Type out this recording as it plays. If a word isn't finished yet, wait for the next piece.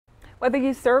Whether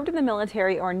you served in the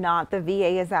military or not, the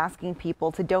VA is asking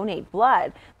people to donate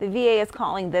blood. The VA is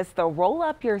calling this the Roll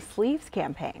Up Your Sleeves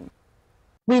campaign.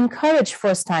 We encourage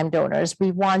first-time donors.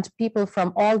 We want people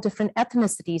from all different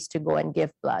ethnicities to go and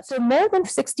give blood. So more than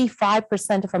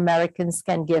 65% of Americans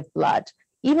can give blood.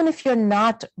 Even if you're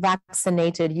not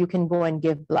vaccinated, you can go and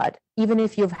give blood. Even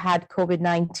if you've had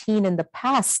COVID-19 in the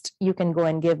past, you can go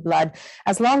and give blood,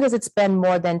 as long as it's been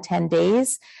more than 10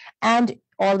 days and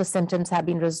all the symptoms have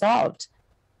been resolved.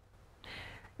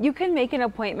 You can make an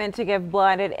appointment to give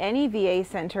blood at any VA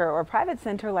center or private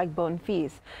center like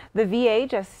Bonfils. The VA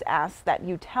just asks that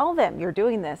you tell them you're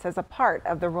doing this as a part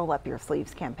of the Roll Up Your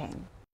Sleeves campaign.